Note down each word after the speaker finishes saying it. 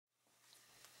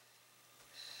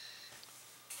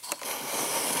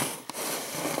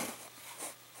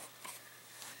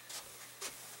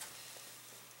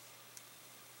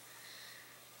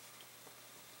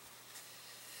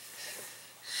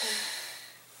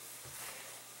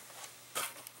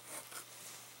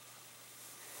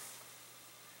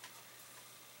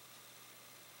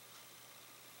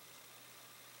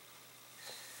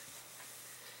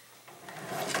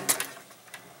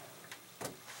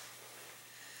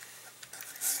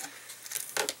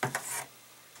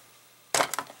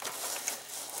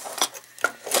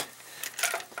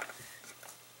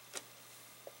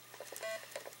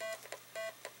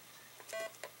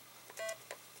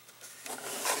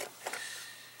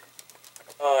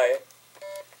Hi,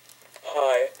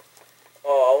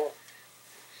 all.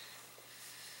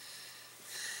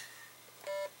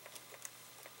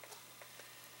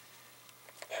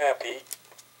 Happy,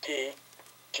 T,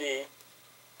 G,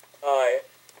 I,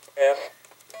 F,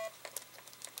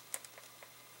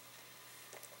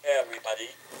 everybody.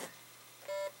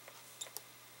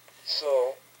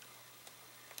 So,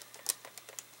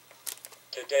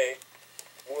 today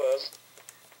was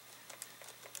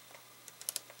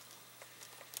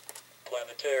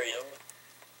Planetarium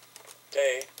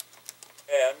Day,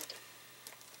 and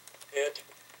it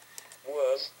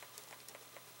was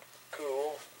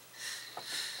cool,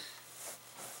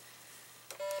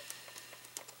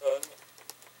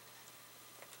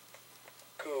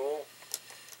 uncool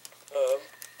of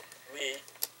me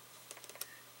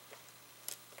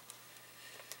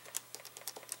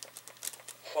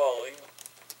falling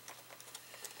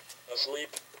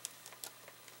asleep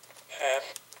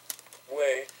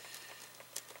halfway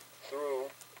through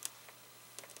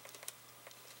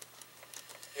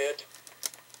it,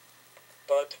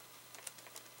 but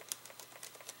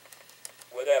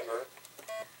whatever.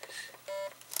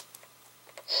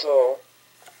 So,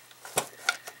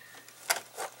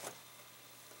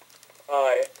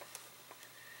 I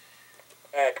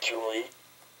actually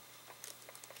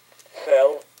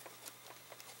fell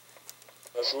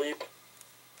asleep.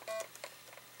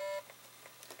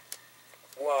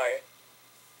 Why?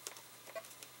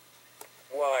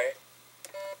 Why?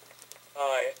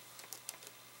 I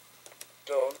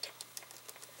don't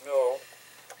know.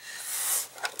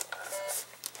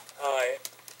 I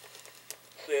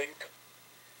think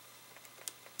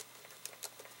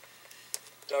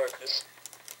darkness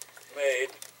made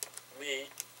me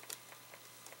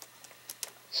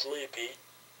sleepy.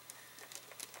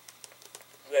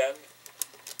 Then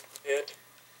it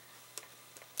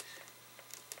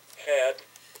had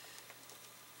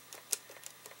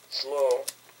slow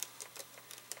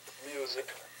music.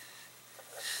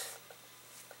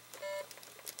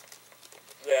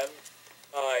 Then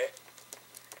I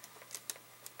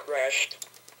crashed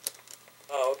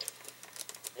out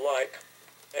like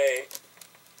a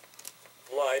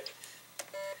light,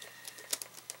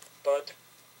 but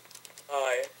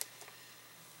I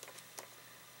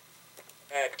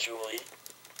actually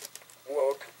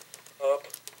woke up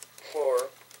for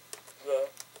the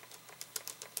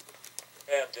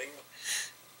ending.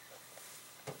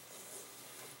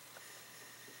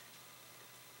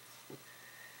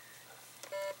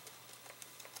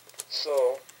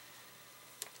 So,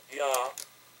 yeah,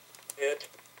 it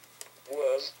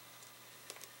was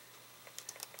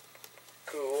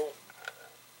cool.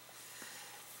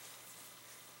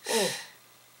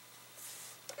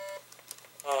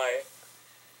 I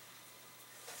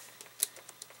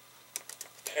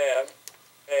have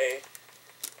a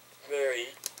very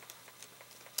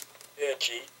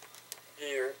itchy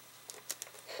ear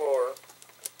for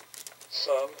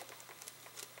some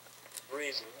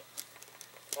reason.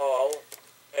 All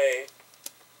a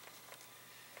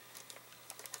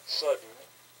sudden.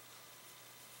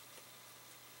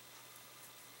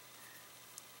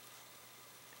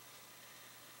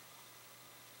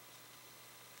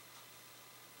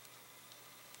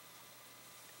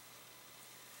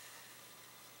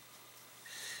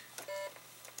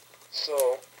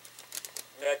 So,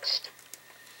 next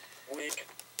week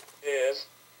is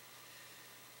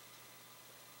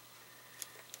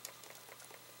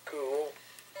cool.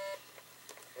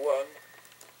 1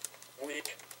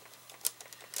 week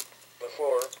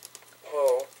before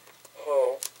ho,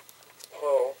 ho,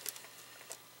 ho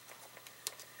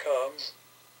comes,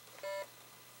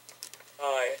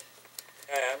 I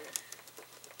am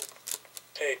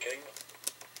taking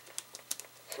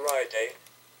Friday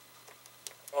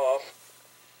off.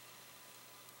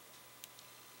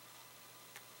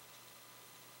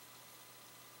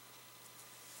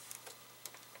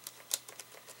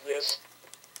 This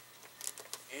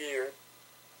year.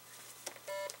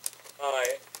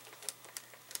 I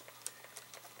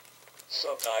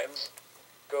sometimes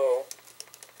go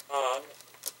on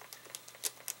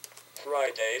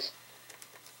Fridays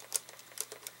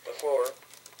before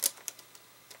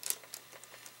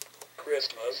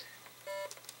Christmas.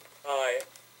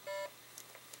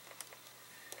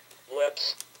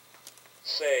 Let's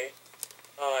say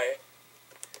I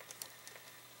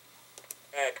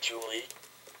actually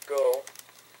go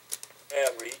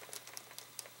every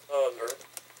other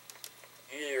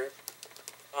year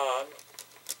on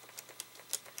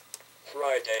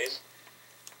Fridays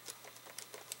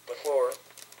before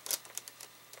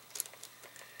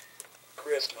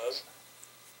Christmas.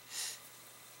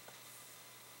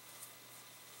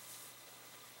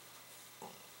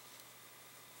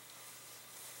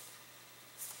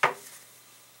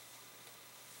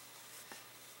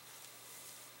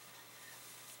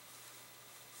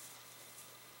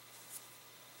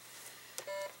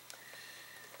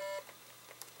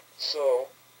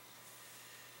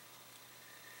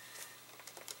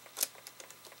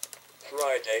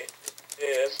 Friday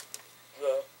is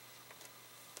the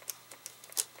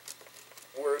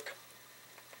work.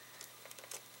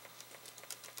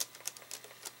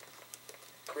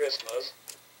 Christmas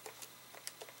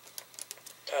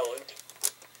talent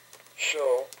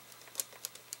show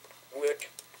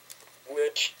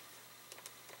which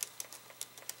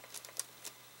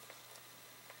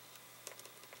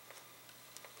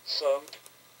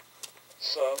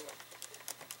some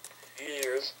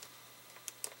years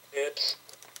it's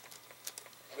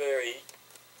very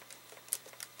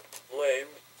lame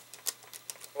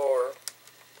or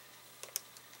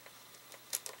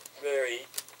very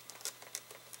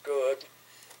good.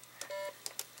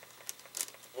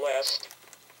 Last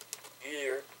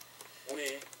year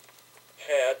we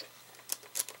had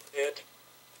it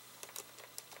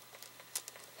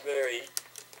very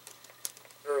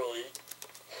early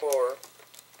for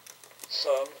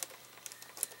some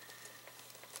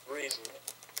reason,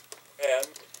 and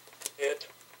it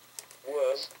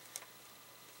was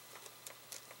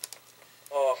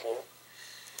awful.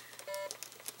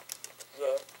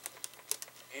 The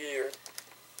year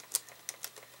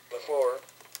before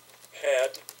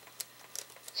had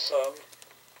some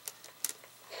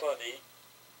funny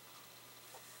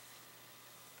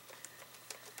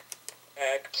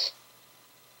acts.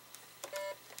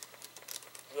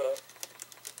 The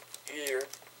year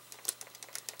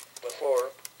before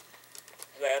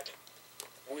that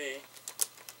we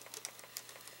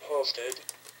hosted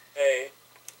a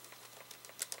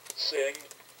sing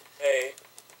a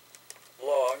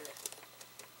long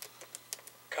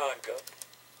conga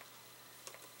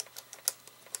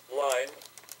line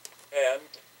and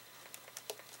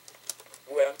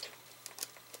went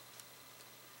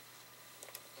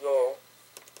though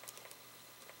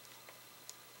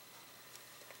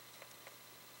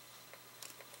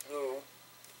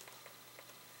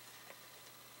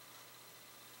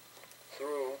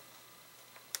through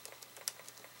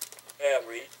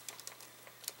every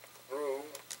room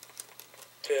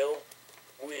till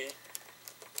we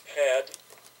had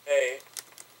a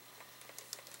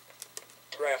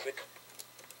traffic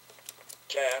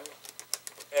jam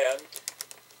and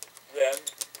then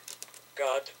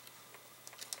got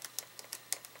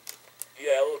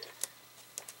yelled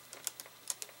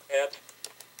at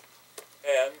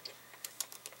and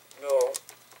no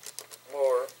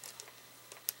more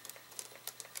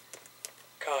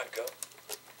conga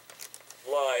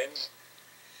lines.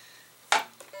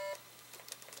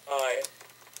 I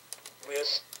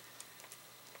miss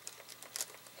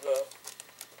the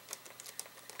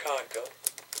conga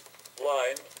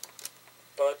line,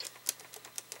 but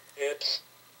it's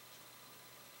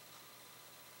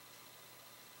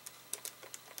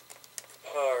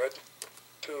hard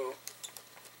to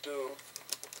do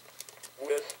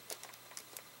with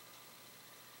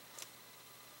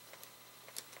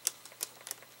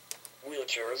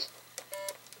wheelchairs.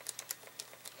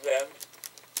 Then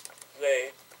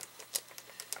they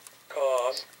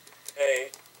cause a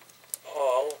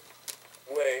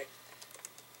hallway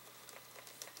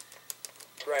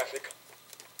traffic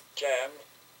jam.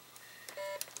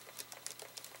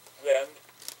 Then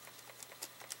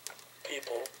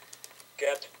people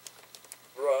get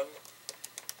run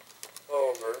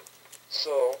over,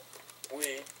 so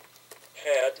we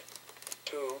had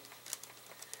to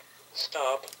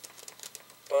stop,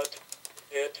 but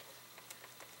it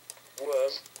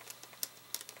was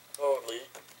only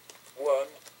 1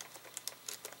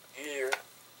 year.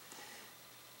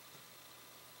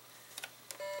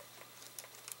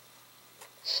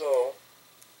 So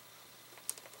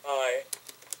I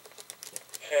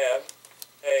have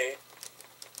a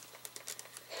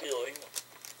feeling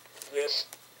this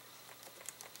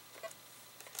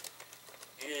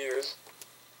year's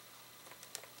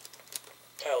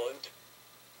talent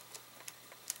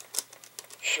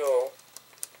show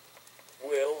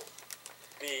will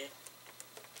be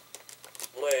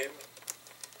lame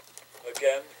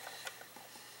again.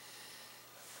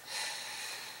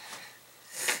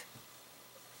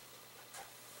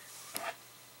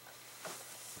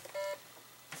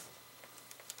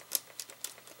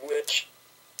 Which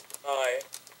I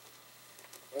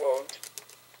won't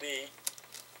be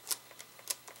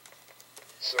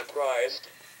surprised.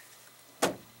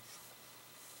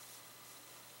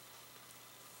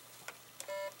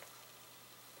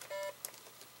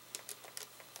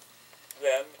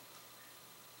 Then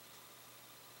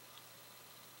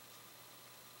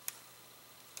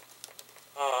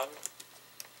on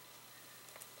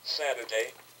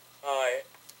Saturday I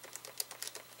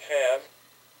have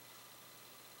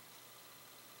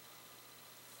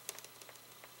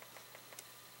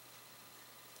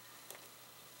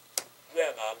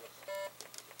then on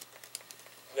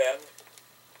then,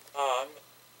 on,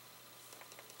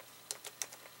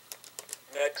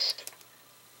 next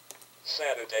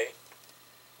Saturday,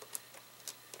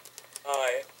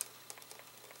 I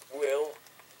will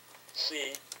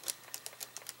see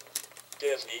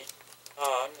Disney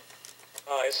on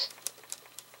Ice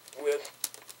with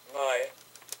my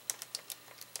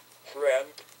friend,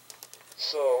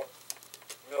 so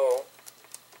no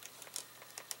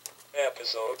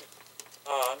episode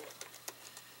on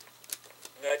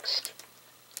next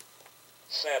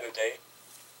Saturday.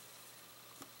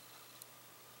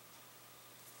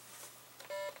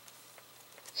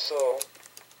 So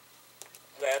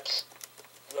that's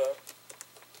the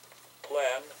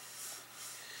plan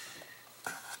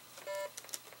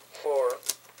for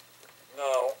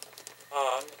now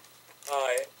on.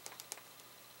 I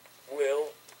will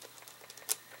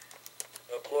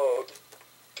upload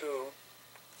 2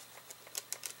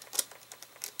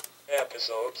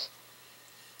 episodes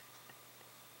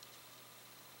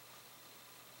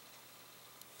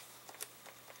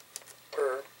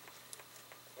per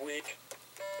week,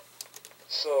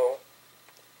 so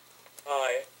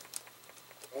I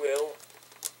will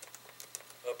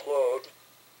upload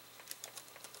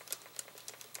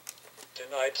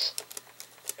tonight's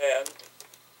and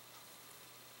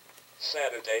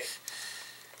Saturday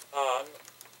on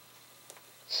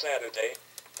Saturday,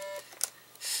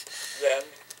 then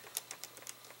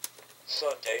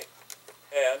Sunday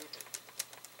and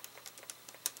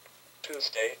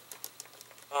Tuesday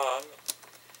on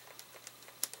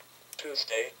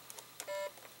Tuesday,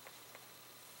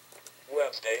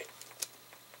 Wednesday,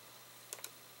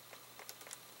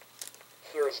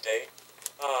 Thursday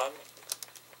on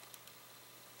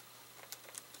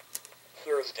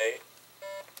Thursday,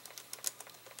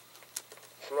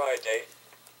 Friday,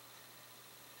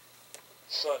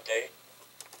 Sunday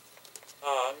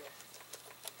on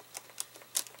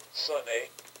Sunday,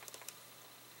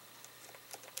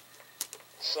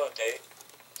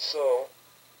 so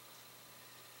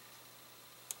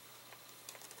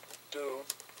do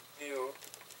you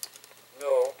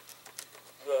know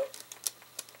the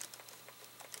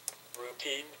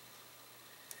routine?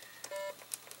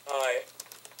 I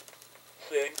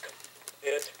think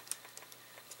it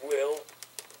will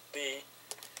be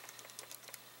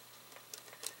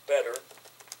better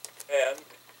and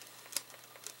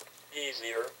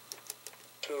easier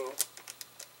to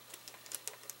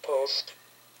post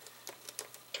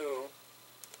to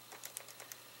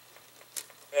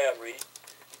every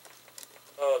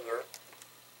other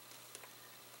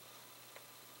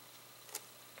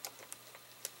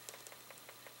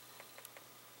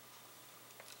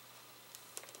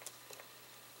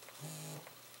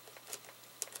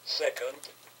second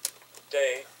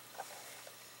day.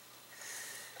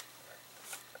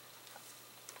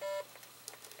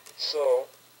 So,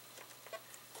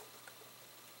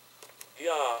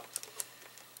 yeah,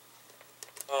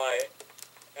 I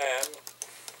am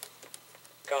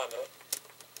gonna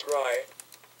try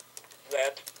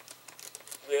that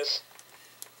this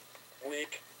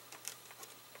week,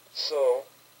 so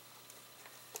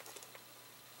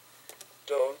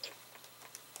don't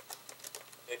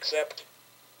expect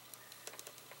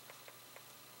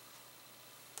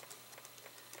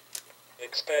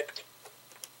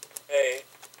a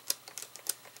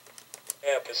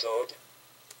episode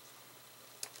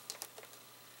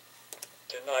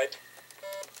tonight.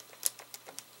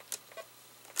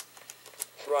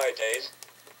 Fridays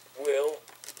will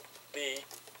be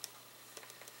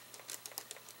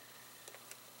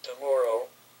tomorrow,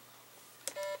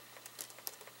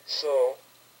 so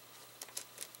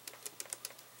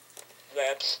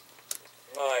that's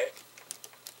my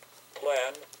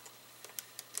plan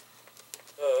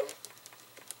of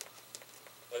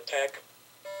attack.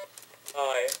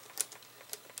 I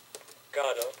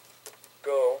gotta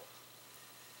go.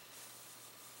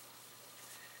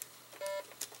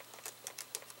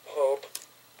 Hope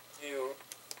you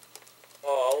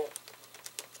all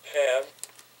have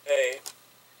a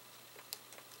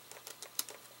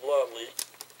lovely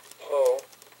ho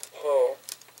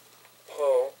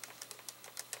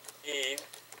eve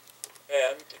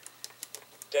and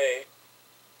day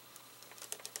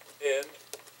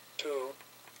into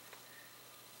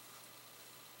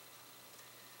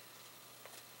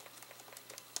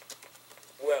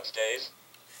Wednesdays.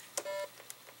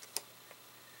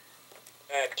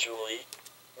 Actually,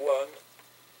 one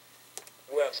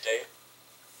Wednesday,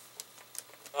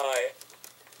 I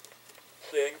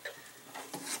think.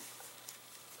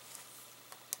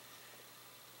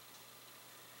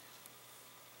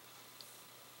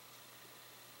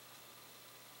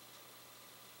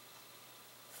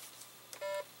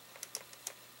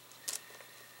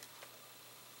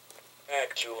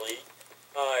 Actually,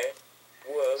 I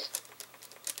was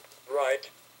right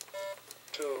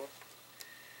to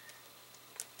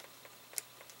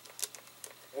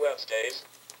Wednesdays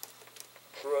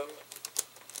from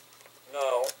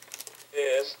now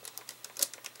is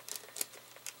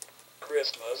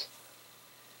Christmas.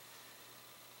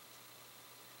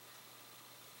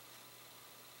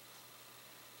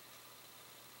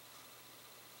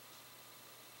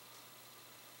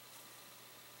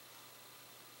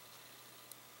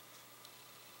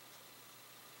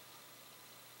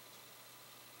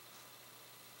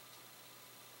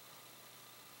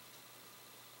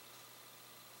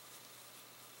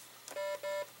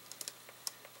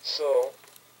 So,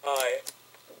 I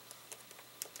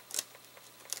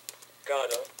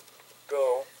gotta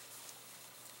go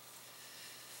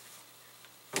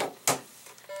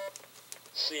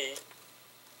see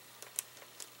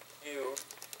you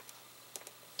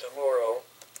tomorrow.